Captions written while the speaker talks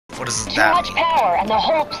What does Too that much mean? power and the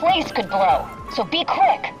whole place could blow. So be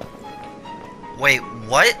quick. Wait,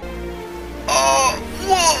 what? Oh,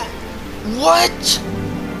 whoa! What?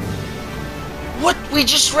 What? We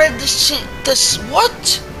just read this,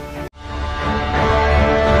 what?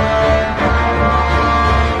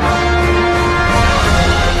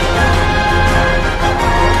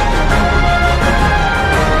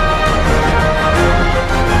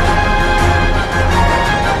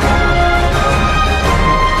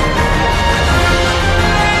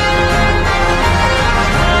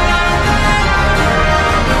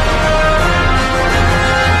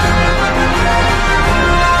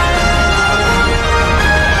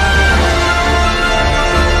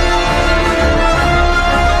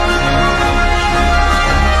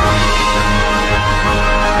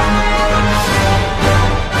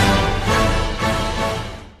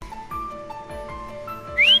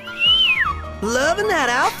 Loving that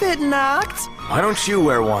outfit, Noctis. Why don't you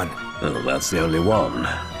wear one? Well, that's the only one.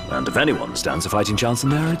 And if anyone stands a fighting chance in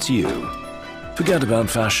there, it's you. Forget about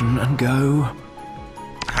fashion and go.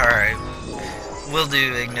 Alright. Will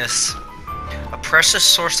do, Ignis. A precious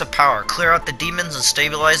source of power. Clear out the demons and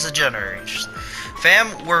stabilize the generators. Fam,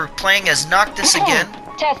 we're playing as Noctis again.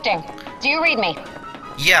 Testing. Do you read me?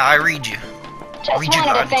 Yeah, I read you. Just Read you wanted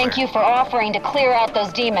loud to and thank clear. you for offering to clear out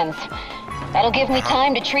those demons. That'll give me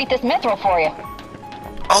time to treat this mythril for you.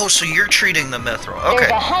 Oh, so you're treating the mythril. There's Okay.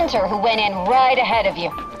 a hunter who went in right ahead of you.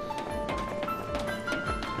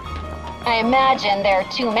 I imagine there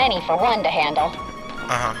are too many for one to handle,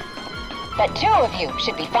 Uh-huh. but two of you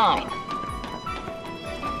should be fine.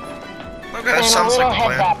 Okay, that And a sounds little like a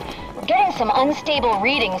heads plan. up, we're getting some unstable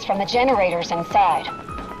readings from the generators inside.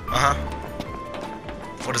 Uh-huh.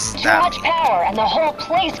 What does Too that much mean? power and the whole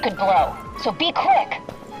place could blow. So be quick.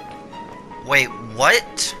 Wait,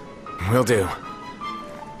 what? Will do.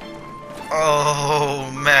 Oh,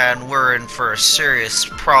 man, we're in for a serious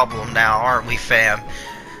problem now, aren't we, fam?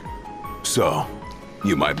 So,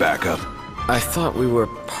 you my backup? I thought we were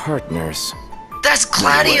partners. That's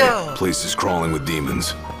Gladio! Place is crawling with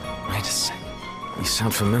demons. Wait a sec. You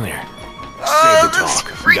sound familiar. Oh, Save the that's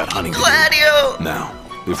talk. We got freaking hunting to do. Gladio! Now,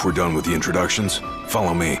 if we're done with the introductions,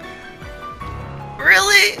 follow me.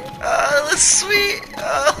 Really? Oh, that's sweet.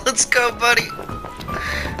 Oh, let's go, buddy.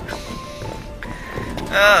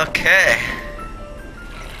 Okay.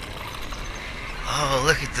 Oh,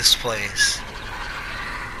 look at this place.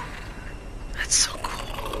 That's so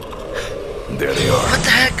cool. There they are. What the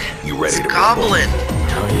heck? You ready It's to a goblin.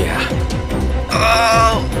 Oh, yeah.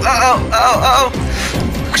 Oh, oh.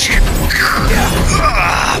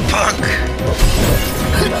 Ah, punk.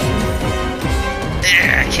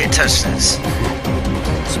 Yeah, I can't touch this.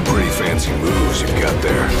 Some pretty fancy moves you've got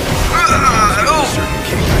there. Oh. Certain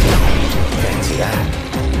king I know. Fancy that.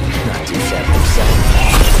 Not too shabby himself.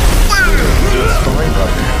 Sparring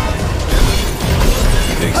partner.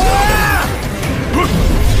 You think so?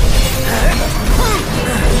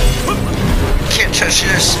 Can't touch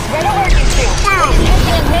this. Red alert, you two.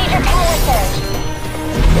 Using a major power surge.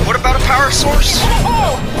 What about a power source?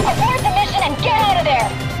 Oh, abort the mission and get out of there.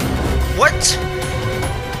 What?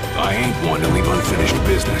 I ain't one to leave unfinished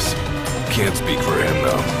business. Can't speak for him,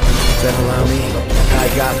 though. Then allow me. I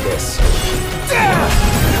got this.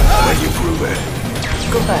 Let you prove it.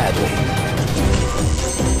 Gladly.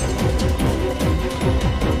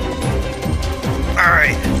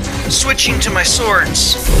 Alright. Switching to my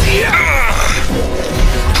swords.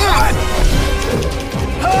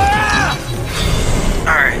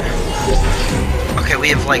 Alright. Okay, we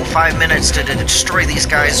have like 5 minutes to destroy these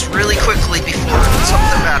guys really quickly before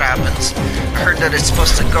something bad happens. I heard that it's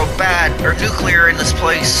supposed to go bad or nuclear in this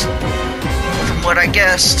place. From what I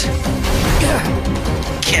guessed.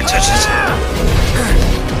 Can't touch this.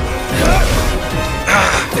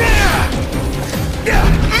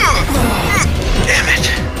 Damn it.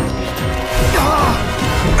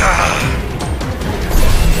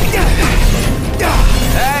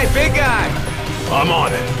 Hey, big guy! I'm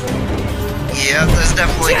on it. Yeah, there's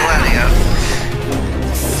definitely Gladio.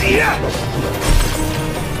 See ya!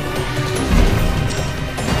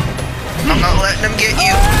 I'm not letting him get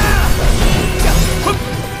you.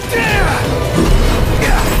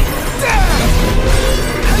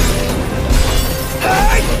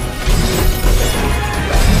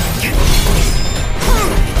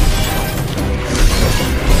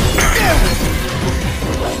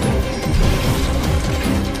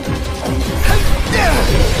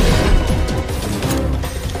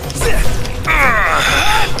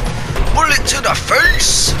 Bullet to the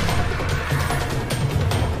face!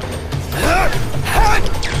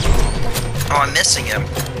 Oh, I'm missing him.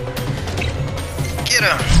 Get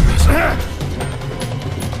him.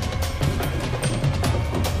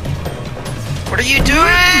 are you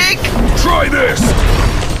doing? Try this!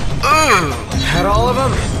 Ooh! Had all of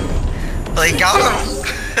them? They got him!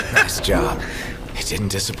 Nice job. It didn't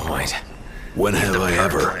disappoint. When have I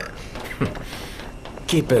ever?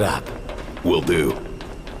 Keep it up. Will do.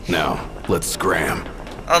 Now, let's scram.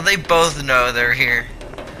 Oh, they both know they're here.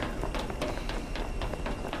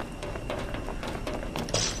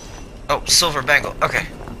 Oh, silver bangle. Okay.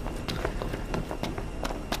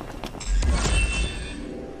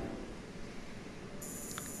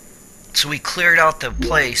 So we cleared out the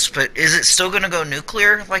place, but is it still gonna go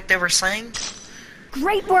nuclear like they were saying?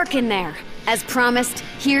 Great work in there. As promised,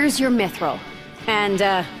 here's your mythril. And,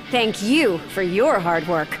 thank you for your hard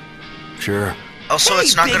work. Sure. Oh, so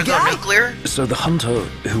it's not gonna go nuclear? So the hunter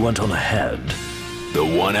who went on ahead. The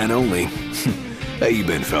one and only. How you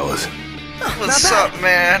been, fellas? What's up,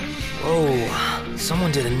 man? Oh,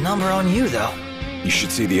 someone did a number on you, though. You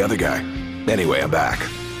should see the other guy. Anyway, I'm back.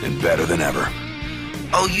 And better than ever.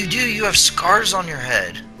 Oh, you do? You have scars on your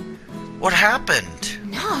head. What happened?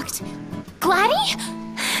 Knocked? Gladdy?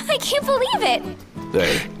 I can't believe it.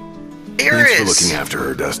 Hey, Iris! thanks for looking after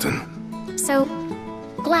her, Dustin. So,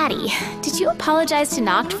 Gladdy, did you apologize to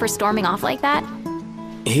Noct for storming off like that?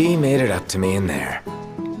 He made it up to me in there.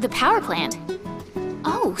 The power plant?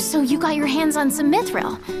 Oh, so you got your hands on some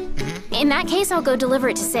mythril. In that case, I'll go deliver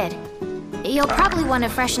it to Sid. You'll probably want to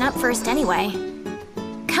freshen up first anyway.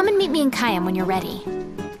 Come and meet me in Kayam when you're ready.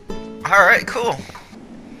 Alright, cool.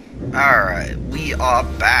 Alright, we are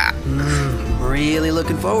back. Really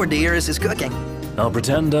looking forward to Iris' cooking. I'll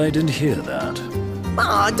pretend I didn't hear that.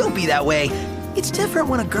 Aw, don't be that way. It's different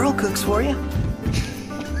when a girl cooks for you.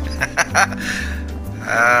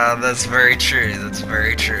 That's very true. That's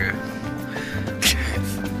very true.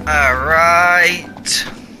 Alright.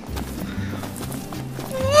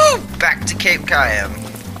 Woo! Back to Cape Kayam.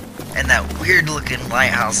 And that weird looking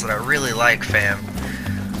lighthouse that I really like, fam.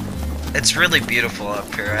 It's really beautiful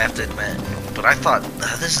up here, I have to admit. But I thought,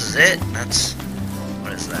 this is it? That's...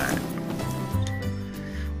 What is that?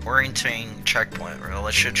 Orienting checkpoint.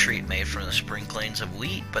 Relish a treat made from the sprinklings of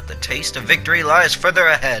wheat, but the taste of victory lies further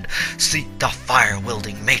ahead. Seek the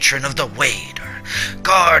fire-wielding matron of the Wade, or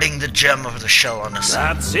guarding the gem of the shell on the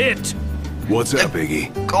side. That's it! What's up,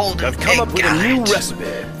 Iggy? Golden I've come up with a new egg.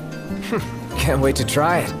 recipe. Can't wait to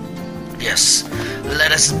try it. Yes,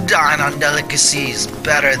 let us dine on delicacies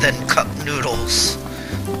better than cup noodles.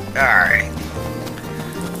 Alright.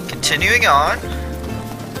 Continuing on.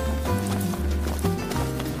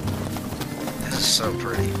 This is so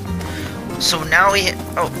pretty. So now we...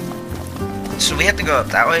 Oh. So we have to go up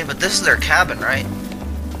that way, but this is their cabin, right?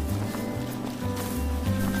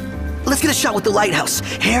 Let's get a shot with the lighthouse.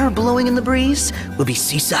 Hair blowing in the breeze. We'll be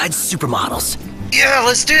seaside supermodels. Yeah,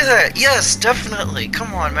 let's do that. Yes, definitely.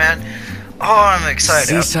 Come on, man. Oh, I'm excited.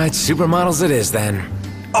 Seaside supermodels it is, then.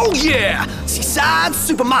 Oh yeah! Seaside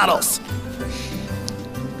supermodels!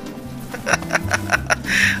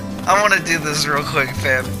 I want to do this real quick,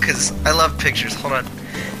 fam, because I love pictures. Hold on.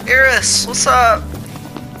 Iris, what's up?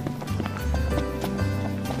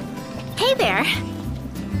 Hey there.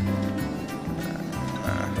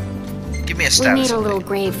 Give me a We status. made a little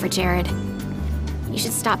grave for Jared. You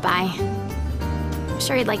should stop by. I'm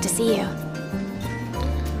sure he'd like to see you.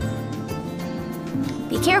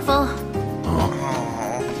 Be careful.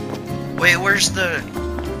 Oh. Wait, where's the...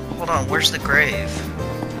 Hold on, where's the grave?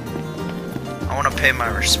 I want to pay my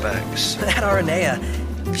respects. That Aranea,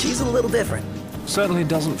 she's a little different. Certainly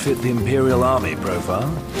doesn't fit the Imperial Army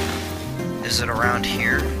profile. Is it around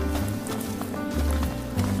here?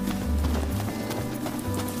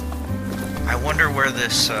 I wonder where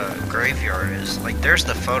this graveyard is. Like, there's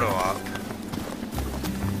the photo op.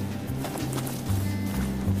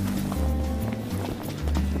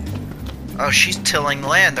 Oh, she's tilling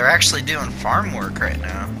land. They're actually doing farm work right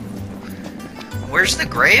now. Where's the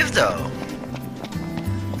grave, though?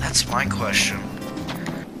 That's my question.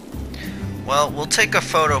 Well, we'll take a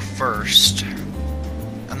photo first,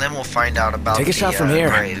 and then we'll find out about Take a shot from here.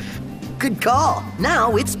 grave. Good call.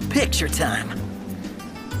 Now it's picture time.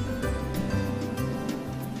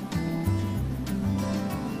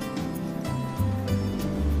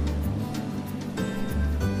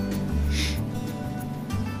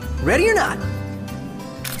 Ready or not?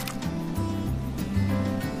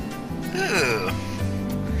 Ooh.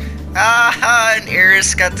 Ah, and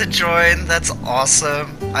Iris got to join. That's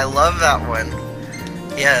awesome. I love that one.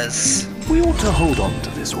 Yes. We ought to hold on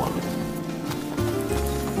to this one.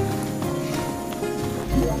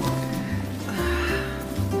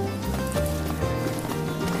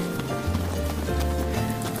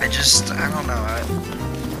 I don't know.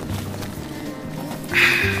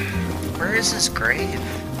 Where is his grave?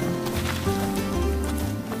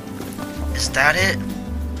 Is that it?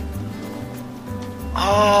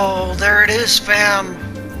 Oh, there it is, fam.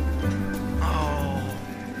 Oh.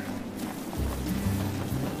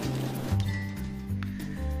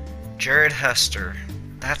 Jared Hester.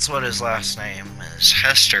 That's what his last name is.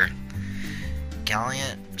 Hester.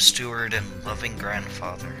 Gallant steward and loving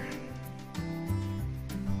grandfather.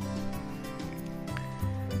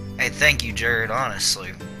 Hey, thank you, Jared,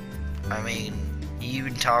 honestly. I mean, you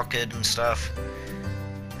talking and stuff.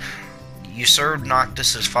 You served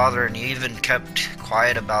Noctis as father, and you even kept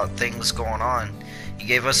quiet about things going on. You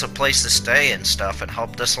gave us a place to stay and stuff, and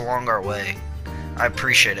helped us along our way. I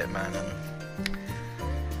appreciate it, man. And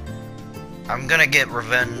I'm gonna get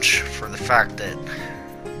revenge for the fact that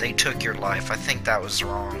they took your life. I think that was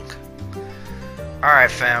wrong.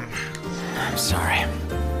 Alright, fam. I'm sorry.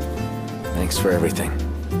 Thanks for everything.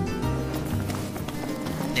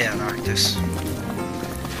 Yeah, Noctis.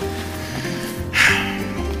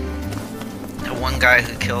 The one guy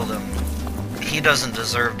who killed him, he doesn't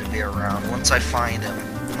deserve to be around. Once I find him,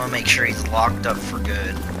 I'm gonna make sure he's locked up for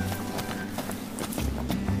good.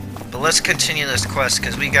 But let's continue this quest,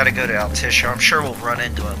 because we gotta go to Altissia. I'm sure we'll run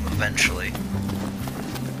into him eventually.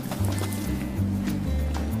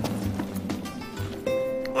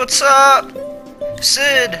 What's up,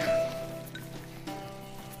 Sid?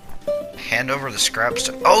 Hand over the scraps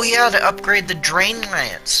to... Oh yeah, to upgrade the drain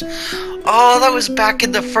lance. Oh, that was back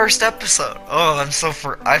in the first episode. Oh,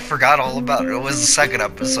 I forgot all about it. It was the second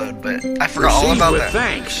episode, but I forgot all about that.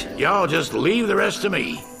 Thanks. Y'all just leave the rest to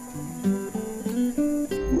me.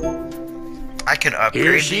 I can upgrade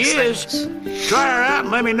Here she is. things. Try her out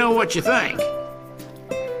and let me know what you think.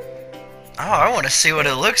 Oh, I want to see what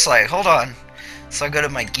it looks like. Hold on. So I go to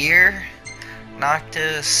my gear.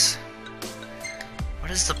 Noctis. What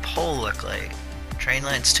does the pole look like? Train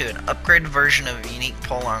Lance 2, an upgraded version of a unique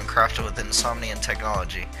pole arm crafted with Insomnia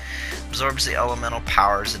technology. Absorbs the elemental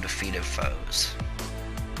powers of defeated foes.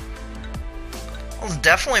 Well, it's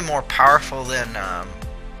definitely more powerful than a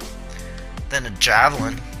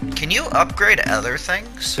javelin. Can you upgrade other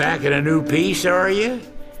things? Packing a new piece, are you?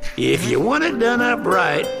 If you want it done up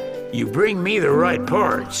right, you bring me the right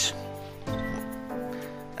parts.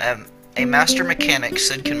 A master mechanic,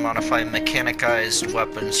 Sid can modify mechanized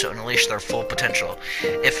weapons to unleash their full potential.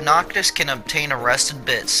 If Noctis can obtain a rusted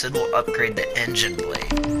bit, Sid will upgrade the engine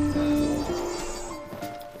blade.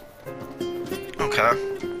 Okay.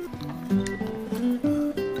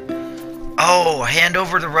 Oh, hand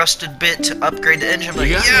over the rusted bit to upgrade the engine blade.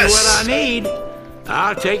 You got Yes! me what I need.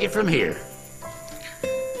 I'll take it from here.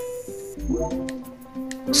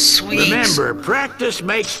 Sweet. Remember, practice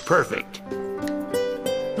makes perfect.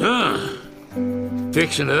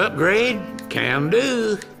 Fixing to upgrade? Can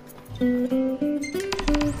do.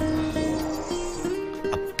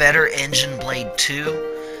 A better engine blade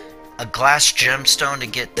 2. A glass gemstone to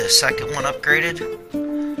get the second one upgraded.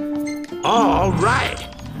 All right.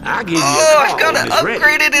 I'll give you a Oh, call I've got to when it's ready.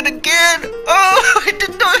 upgrade it again. Oh, I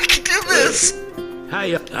didn't know I could do this. How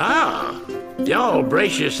you? Y'all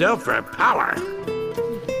brace yourself for power.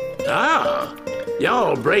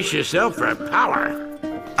 Y'all brace yourself for power.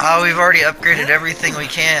 Oh, we've already upgraded everything we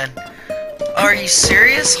can. Are you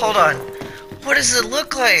serious? Hold on. What does it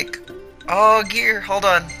look like? Oh, gear. Hold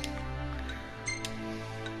on.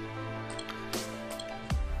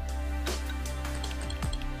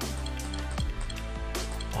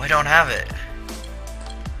 Oh, I don't have it.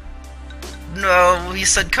 No, he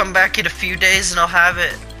said come back in a few days and I'll have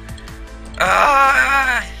it.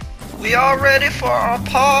 Ah, we all ready for our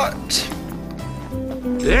pot?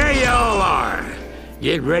 There y'all are.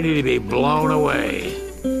 Get ready to be blown away.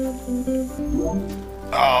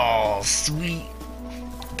 Oh, sweet.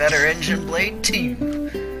 Better engine blade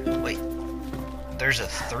 2. Wait, there's a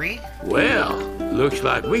 3? Well, looks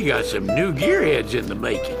like we got some new gearheads in the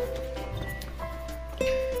making.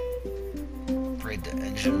 Upgrade the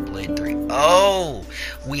engine blade 3. Oh,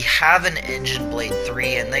 we have an engine blade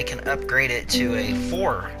 3 and they can upgrade it to a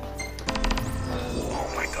 4.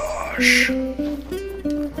 Oh my gosh.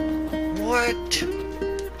 What?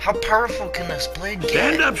 How powerful can this blade get?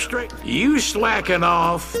 Stand up straight. You slacking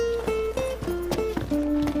off.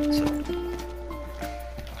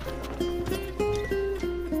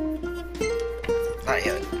 Not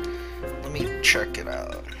yet. Let me check it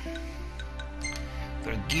out. Go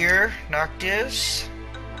to gear, Noctis.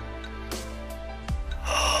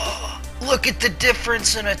 Look at the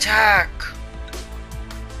difference in attack.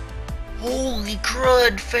 Holy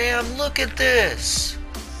crud, fam, look at this.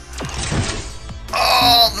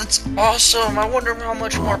 Oh, that's awesome. I wonder how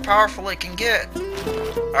much more powerful it can get.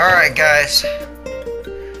 Alright, guys.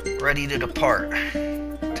 Ready to depart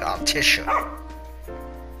to Altissia.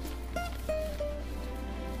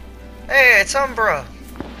 Hey, it's Umbra.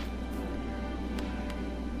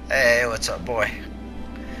 Hey, what's up, boy?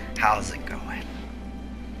 How's it going?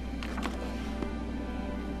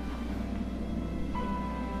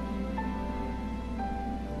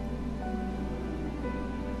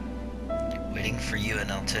 Waiting for you in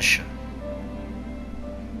Altissia.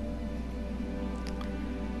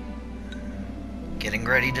 Getting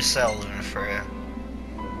ready to sell for you.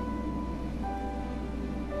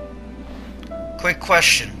 Quick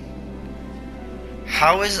question.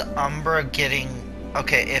 How is Umbra getting...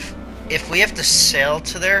 Okay, if we have to sail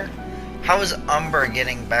to there, how is Umbra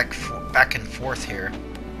getting back and forth here?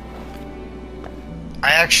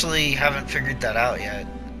 I actually haven't figured that out yet.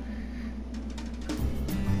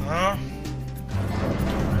 Huh?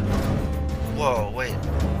 Whoa, wait.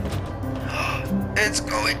 It's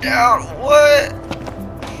going down. What?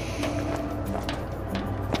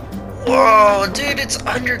 Whoa, dude, it's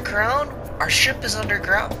underground? Our ship is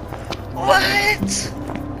underground? What?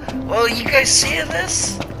 Whoa, you guys seeing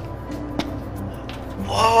this?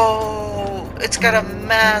 Whoa, it's got a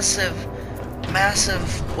massive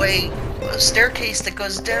staircase that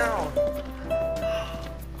goes down.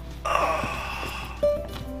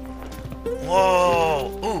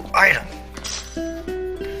 Whoa, ooh, item.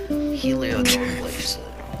 Heliodor leaves.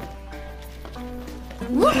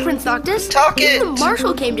 Look, Prince Noctis. Talk it. The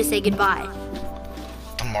Marshal came to say goodbye.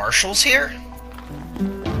 The Marshal's here?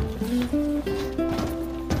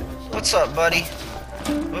 What's up, buddy?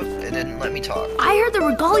 Oop, it didn't let me talk. I heard the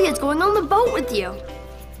Regalia's going on the boat with you.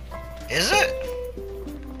 Is it?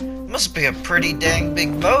 Must be a pretty dang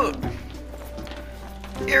big boat.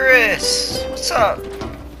 Iris, what's up?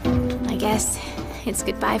 I guess it's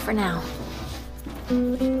goodbye for now.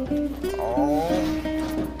 Oh,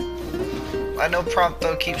 I know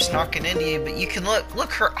Prompto keeps knocking into you, but you can look.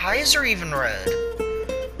 Look, her eyes are even red.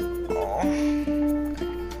 Oh,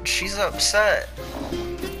 she's upset.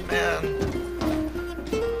 Man.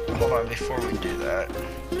 Hold on, before we do that,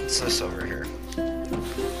 what's this over here?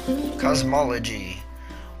 Cosmology.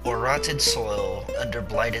 Or rotted soil under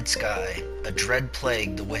blighted sky, a dread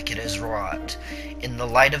plague the wicked has wrought. In the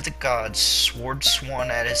light of the gods, sword sworn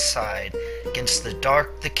at his side, against the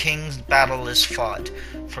dark the king's battle is fought.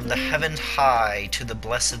 From the heavens high to the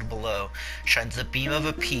blessed below, shines the beam of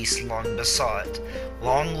a peace long besought.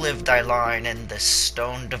 Long live thy line and this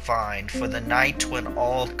stone divine, for the night when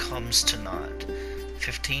all comes to naught.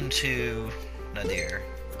 15-2 Nadir.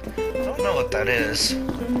 I don't know what that is.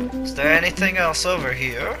 Is there anything else over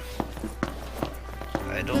here?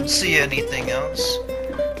 I don't see anything else.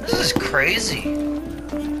 This is crazy.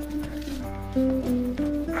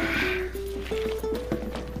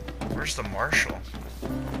 Where's the Marshal?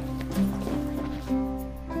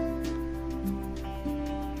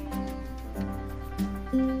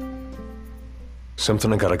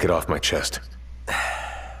 Something I gotta get off my chest.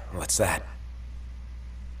 What's that?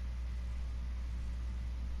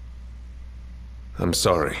 I'm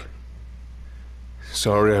sorry.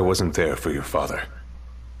 Sorry I wasn't there for your father.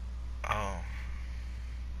 Oh.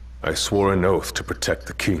 I swore an oath to protect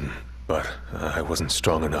the king, but I wasn't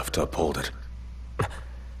strong enough to uphold it.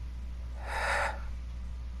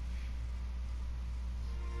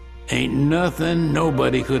 Ain't nothing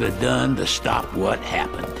nobody could have done to stop what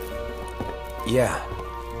happened. Yeah.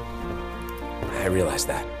 I realize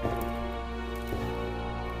that.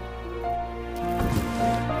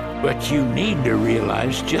 But you need to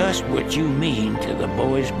realize just what you mean to the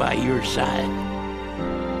boys by your side.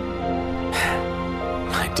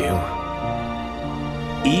 I do.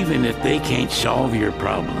 Even if they can't solve your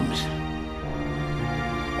problems,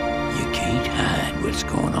 you can't hide what's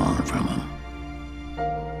going on from them.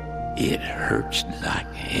 It hurts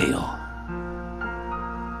like hell.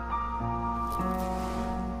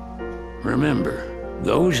 Remember,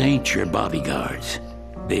 those ain't your bodyguards.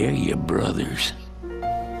 They're your brothers.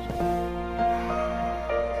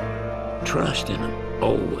 Trust in them,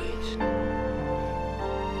 always.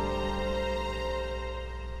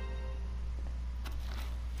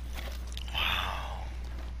 Wow.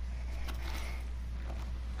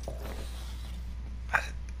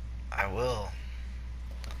 I will.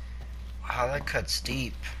 Wow, that cuts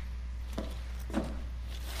deep.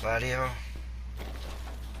 Gladio.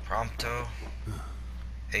 Prompto.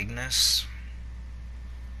 Ignis.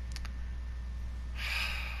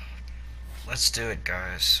 Let's do it,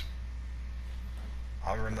 guys.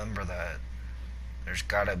 I'll remember that. There's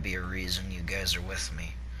gotta be a reason you guys are with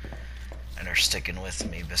me and are sticking with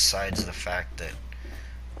me, besides the fact that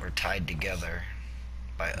we're tied together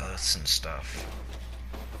by oaths and stuff.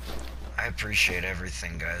 I appreciate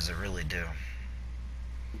everything, guys. I really do.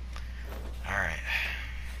 Alright.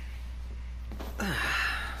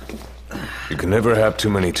 You can never have too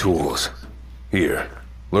many tools. Here,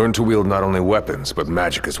 learn to wield not only weapons, but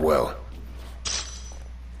magic as well.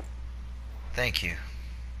 Thank you.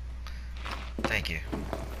 Thank you.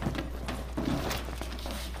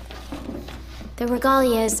 The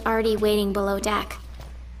regalia is already waiting below deck.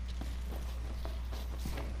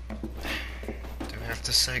 Do we have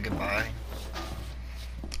to say goodbye?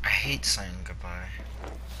 I hate saying goodbye.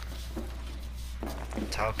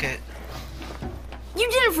 Talk it. You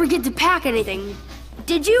didn't forget to pack anything,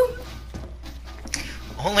 did you?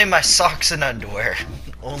 Only my socks and underwear.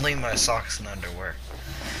 Only my socks and underwear.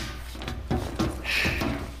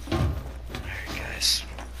 Alright, guys.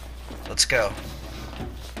 Let's go.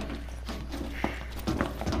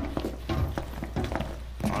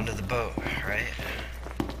 Onto the boat, right?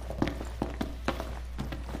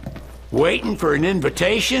 Waiting for an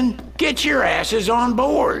invitation? Get your asses on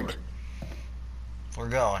board. We're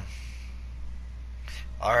going.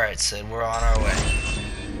 Alright, Sid, we're on our way.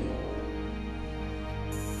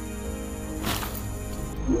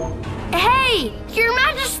 Hey, Your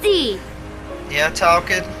Majesty! Yeah,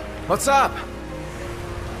 Talcid? What's up?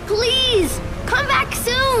 Please, come back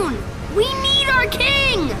soon! We need our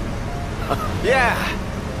king! Yeah,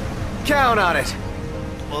 count on it.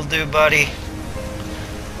 Will do, buddy.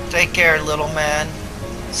 Take care, little man.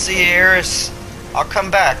 See you, Eris. I'll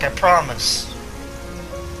come back, I promise.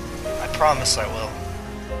 I promise I will.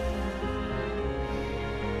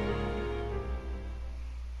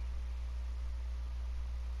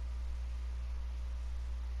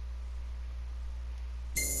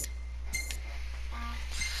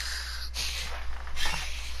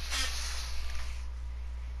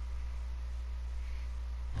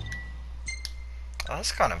 Oh,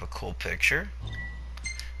 that's kind of a cool picture.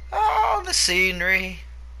 Oh, the scenery.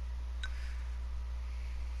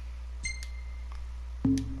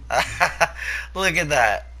 Look at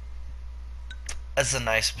that. That's a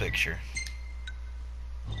nice picture.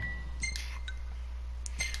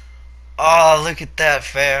 Oh, look at that,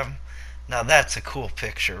 fam. Now that's a cool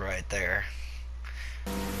picture right there.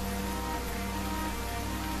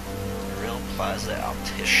 Real Plaza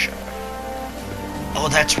Altissia. Oh,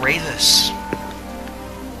 that's Ravis.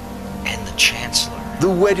 And the Chancellor. The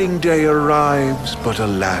wedding day arrives, but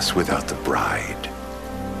alas without the bride.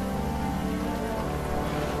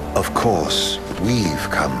 Of course, we've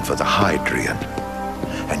come for the Hydrian,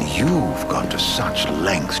 and you've gone to such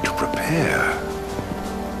lengths to prepare.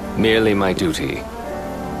 Merely my duty.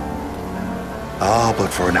 Ah, but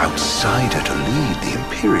for an outsider to lead the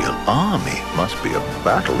Imperial army must be a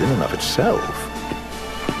battle in and of itself.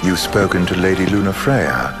 You've spoken to Lady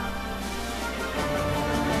Lunafreya.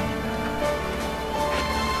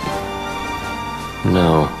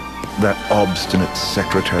 No. That obstinate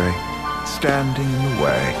secretary, standing in the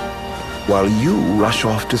way, while you rush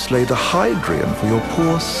off to slay the Hydrian for your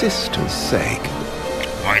poor sister's sake.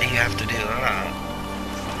 Why do you have to do that?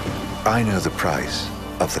 I know the price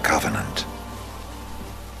of the Covenant.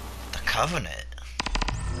 The Covenant?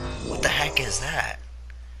 What the heck is that?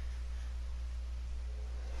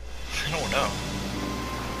 I don't know.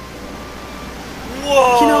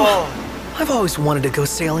 Whoa! You know, I've always wanted to go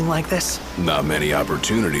sailing like this. Not many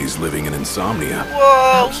opportunities living in Insomnia.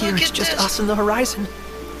 Whoa! Out here, Look it's at just this. us and the horizon.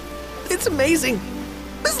 It's amazing.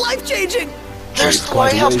 It's life-changing. There's We've the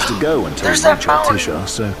quite a lighthouse. ways to go until we There's that reach mountain. Altissia,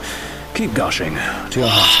 so keep gushing to your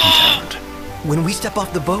heart's content. When we step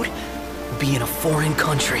off the boat, we'll be in a foreign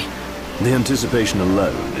country. The anticipation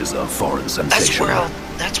alone is a foreign sensation.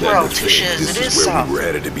 That's where Altissia is. This It is is where south. we were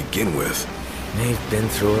headed to begin with. They've been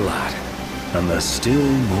through a lot. And there's still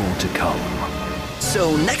more to come.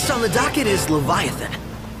 So next on the docket is Leviathan.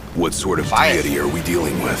 What sort of Leviathan. deity are we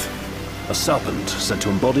dealing with? A serpent sent to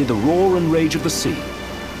embody the roar and rage of the sea.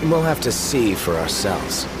 We'll have to see for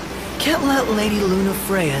ourselves. Can't let Lady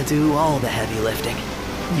Lunafreya do all the heavy lifting.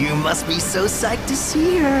 You must be so psyched to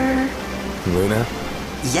see her. Luna?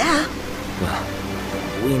 Yeah.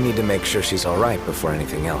 Well, we need to make sure she's alright before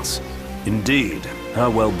anything else. Indeed, her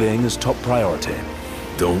well-being is top priority.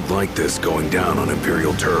 Don't like this going down on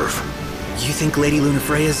Imperial turf. You think Lady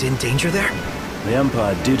Lunafreya's in danger there? The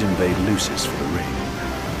Empire did invade Lucis for the ring.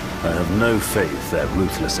 I have no faith their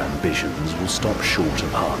ruthless ambitions will stop short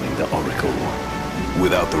of harming the Oracle.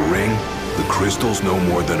 Without the ring, the crystal's no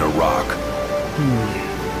more than a rock.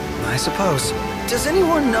 I suppose. Does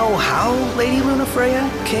anyone know how Lady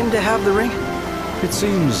Lunafreya came to have the ring? It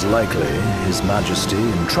seems likely His Majesty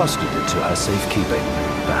entrusted it to her safekeeping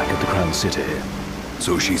back at the Crown City.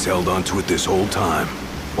 So she's held onto it this whole time,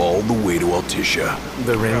 all the way to Altissia.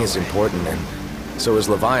 The ring is important, and so is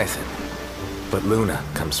Leviathan. But Luna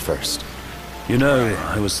comes first. You know,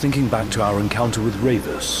 I was thinking back to our encounter with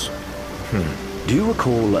Ravis. Do you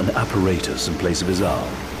recall an apparatus in place of his arm?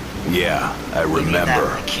 Yeah, I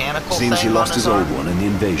remember. Seems he lost his old one in the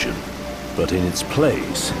invasion. But in its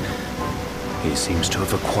place, he seems to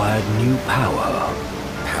have acquired new power.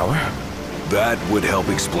 Power? That would help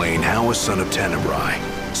explain how a son of Tenebrae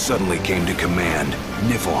suddenly came to command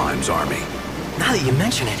Niflheim's army. Now that you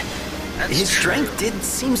mention it, his strength did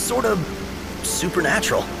seem sort of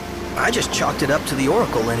supernatural. I just chalked it up to the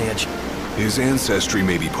Oracle lineage. His ancestry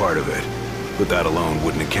may be part of it, but that alone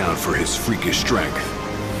wouldn't account for his freakish strength.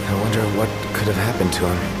 I wonder what could have happened to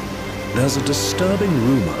him. There's a disturbing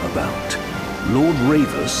rumor about Lord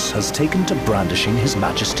Ravus has taken to brandishing His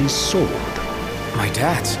Majesty's sword. My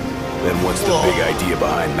dad's? Then what's the big idea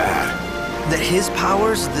behind that? That his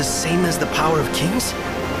power's the same as the power of kings?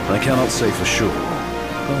 I cannot say for sure,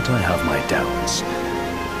 but I have my doubts.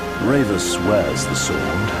 Ravus wears the sword,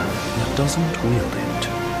 but doesn't wield it.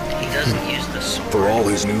 He doesn't use the sword. For all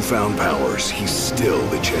his newfound powers, he's still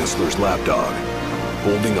the Chancellor's lapdog,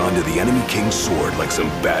 holding onto the enemy king's sword like some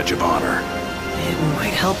badge of honor. It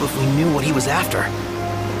might help if we knew what he was after.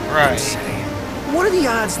 Right. What are the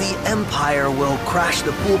odds the Empire will crash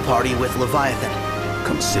the pool party with Leviathan?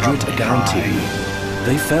 Consider it a guarantee.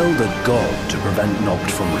 They felled a god to prevent Noct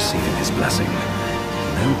from receiving his blessing.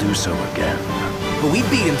 They'll do so again. But we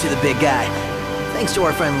beat him to the big guy, thanks to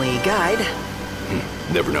our friendly guide.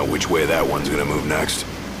 Never know which way that one's gonna move next.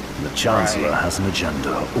 The Chancellor has an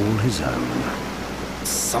agenda all his own.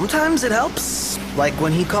 Sometimes it helps, like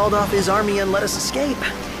when he called off his army and let us escape.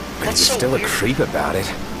 But he's still a creep about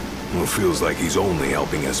it. Well, feels like he's only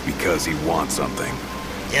helping us because he wants something.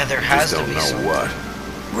 Yeah, there has Just to be don't know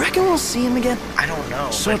what. Reckon we'll see him again? I don't know.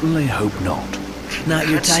 Certainly hope not. Not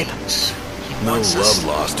your type. No love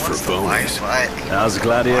lost for phonies. As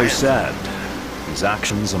Gladio said, his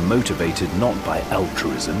actions are motivated not by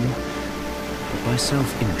altruism, but by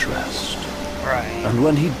self-interest. Right. And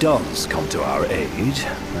when he does come to our aid,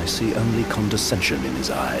 I see only condescension in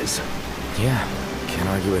his eyes. Yeah, can't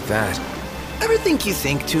argue with that. Ever think you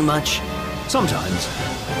think too much? Sometimes,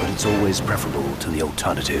 but it's always preferable to the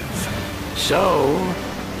alternative. So,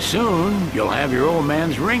 soon you'll have your old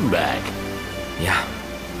man's ring back. Yeah,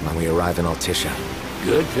 when we arrive in Altissia.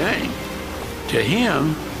 Good thing. To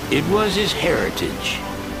him, it was his heritage.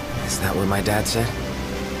 Is that what my dad said?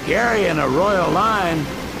 Carrying a royal line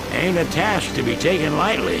ain't a task to be taken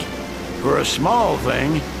lightly. For a small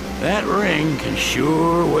thing, that ring can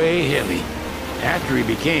sure weigh heavy. After he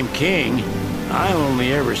became king, I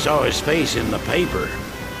only ever saw his face in the paper.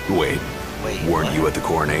 Wait, weren't you at the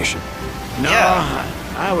coronation? No, Yeah.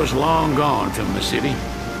 I was long gone from the city.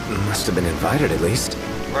 Must have been invited at least.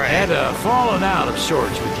 Right. Had a falling out of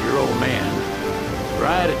sorts with your old man.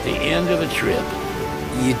 Right at the end of the trip.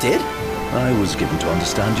 You did? I was given to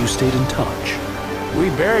understand you stayed in touch. We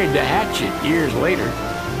buried the hatchet years later,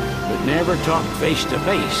 but never talked face to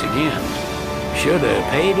face again. Should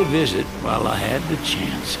have paid a visit while I had the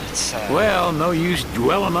chance. Well, no use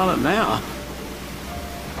dwelling on it now.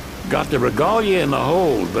 Got the regalia in the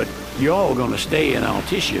hold, but y'all gonna stay in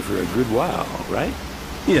Altissia for a good while, right?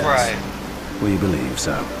 Yes. Right. We believe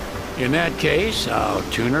so. In that case, I'll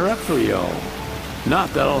tune her up for y'all.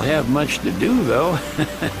 Not that I'll have much to do, though.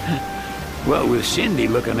 Well, with Cindy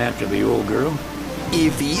looking after the old girl.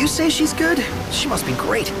 If you say she's good, she must be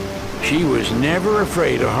great. She was never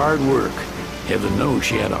afraid of hard work. Heaven knows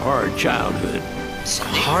she had a hard childhood.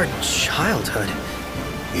 Hard childhood?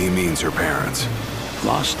 He means her parents.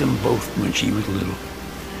 Lost them both when she was little.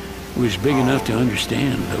 Was big enough to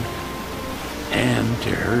understand, though. And to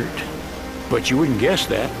hurt. But you wouldn't guess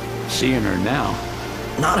that, seeing her now.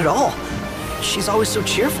 Not at all. She's always so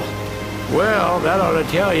cheerful. Well, that ought to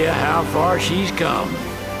tell you how far she's come.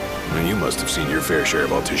 And you must have seen your fair share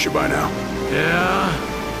of Altissia by now. Yeah,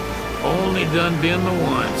 only done been the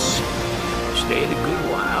once. Stayed a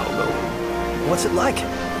good while, though. What's it like?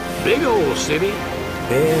 Big old city.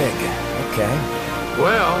 Big, okay.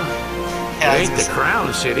 Well, Yeah, ain't the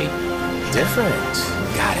crown city. Different.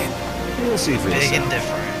 Got it. You'll see for Big yourself. and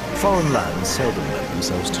different. Foreign lands seldom lend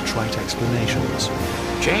themselves to trite explanations.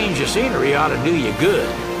 Change of scenery ought to do you good.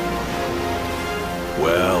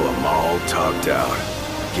 Well, I'm all tucked out.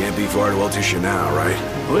 Can't be far to Altissia now, right?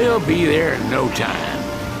 We'll be there in no time.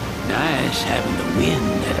 Nice having the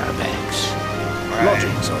wind at our backs.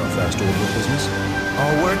 Lodgings are a first order of business.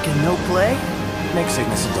 All work and no play? Make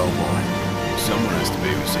Cygnus a dull boy. Someone has to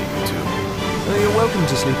babysit you, too. Well, you're welcome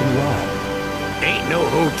to sleep in the wild. Ain't no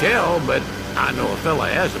hotel, but I know a fella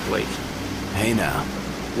has a place. Hey now.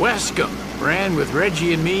 Wescombe ran with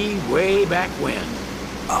Reggie and me way back when.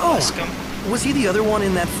 Oh, was he the other one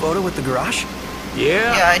in that photo with the garage?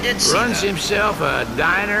 Yeah, I did see runs that. himself a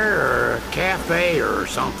diner or a cafe or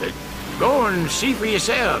something. Go and see for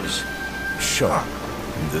yourselves. Sure.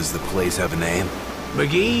 Does the place have a name?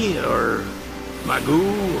 McGee or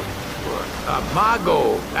Magoo or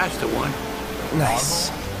Mago, that's the one.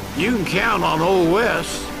 Nice. You can count on Old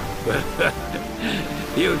West, but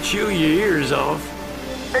he'll chew your ears off.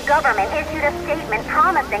 The government issued a statement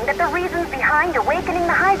promising that the reasons behind awakening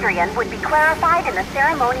the Hydrian would be clarified in the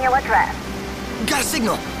ceremonial address. Got a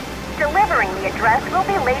signal. Delivering the address will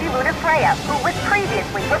be Lady Lunafreya, who was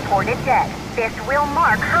previously reported dead. This will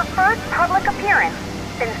mark her first public appearance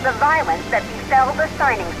since the violence that befell the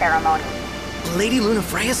signing ceremony. Lady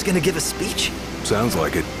Lunafreya's gonna give a speech? Sounds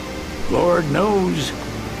like it. Lord knows.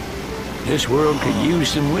 This world could use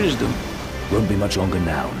some wisdom. Won't be much longer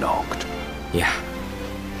now, Noct. Yeah.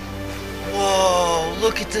 Whoa,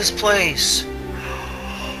 look at this place.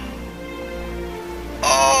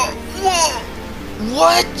 Oh, whoa.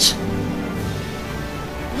 What?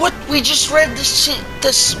 What? We just read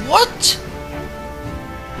this, what?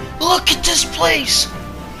 Look at this place.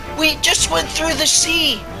 We just went through the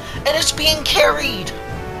sea, and it's being carried.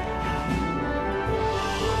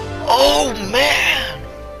 Oh, man.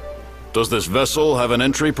 Does this vessel have an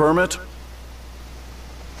entry permit?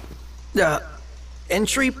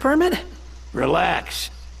 Entry permit? Relax.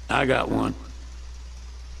 I got one.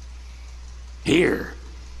 Here.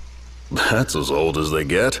 That's as old as they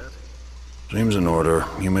get. Seems in order.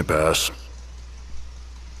 You may pass.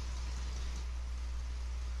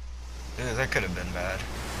 Ew, that could have been bad.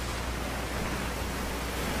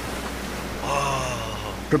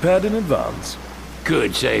 Whoa. Prepared in advance.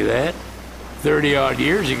 Could say that. 30-odd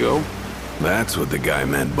years ago. That's what the guy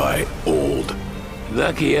meant by old.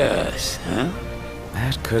 Lucky us, huh?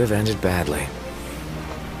 That could have ended badly.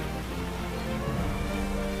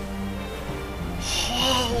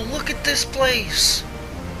 Oh, look at this place.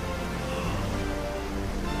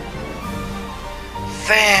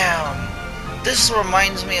 Fam. This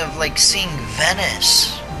reminds me of like seeing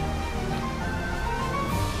Venice.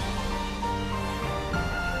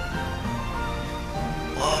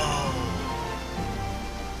 Whoa.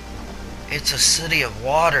 It's a city of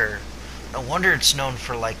water. No wonder it's known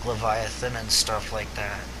for like Leviathan and stuff like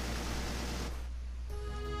that.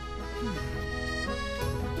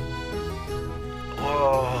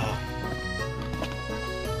 Whoa.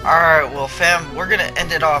 Alright, well fam, we're gonna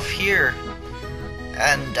end it off here.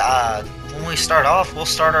 And when we start off, we'll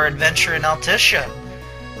start our adventure in Altissia.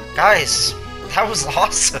 Guys, that was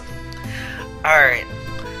awesome. Alright,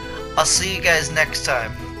 I'll see you guys next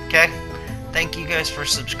time, okay? Thank you guys for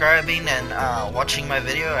subscribing and watching my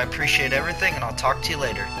video. I appreciate everything, and I'll talk to you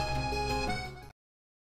later.